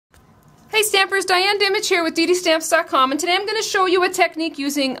Hey Stampers, Diane Dimich here with ddStamps.com, and today I'm going to show you a technique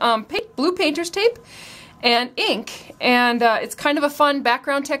using blue painter's tape and ink, and it's kind of a fun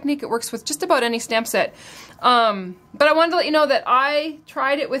background technique. It works with just about any stamp set. But I wanted to let you know that I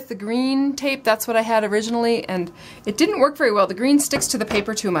tried it with the green tape. That's what I had originally, and it didn't work very well. The green sticks to the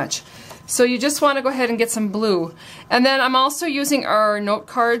paper too much. So you just want to go ahead and get some blue. And then I'm also using our note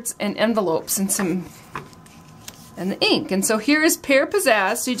cards and envelopes and the ink. And so here is Pear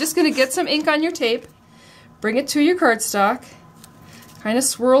Pizzazz. So you're just going to get some ink on your tape, bring it to your cardstock, kind of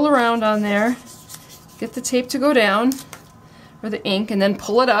swirl around on there, get the tape to go down, or the ink, and then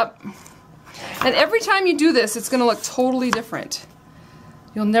pull it up. And every time you do this, it's going to look totally different.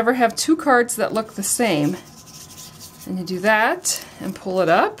 You'll never have two cards that look the same. And you do that, and pull it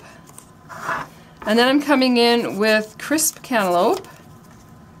up. And then I'm coming in with Crisp Cantaloupe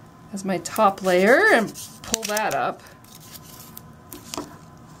as my top layer, and pull that up.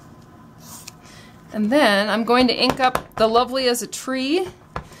 And then I'm going to ink up the Lovely as a Tree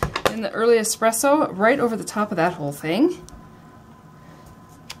in the Early Espresso right over the top of that whole thing.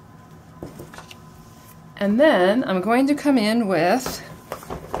 And then I'm going to come in with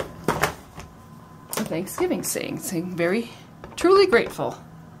a Thanksgiving saying very truly grateful.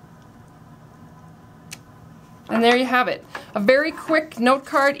 And there you have it. A very quick note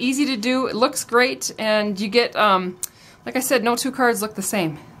card, easy to do, it looks great, and you get, like I said, no two cards look the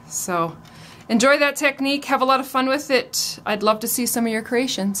same. So enjoy that technique, have a lot of fun with it. I'd love to see some of your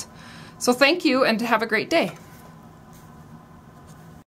creations. So thank you, and have a great day.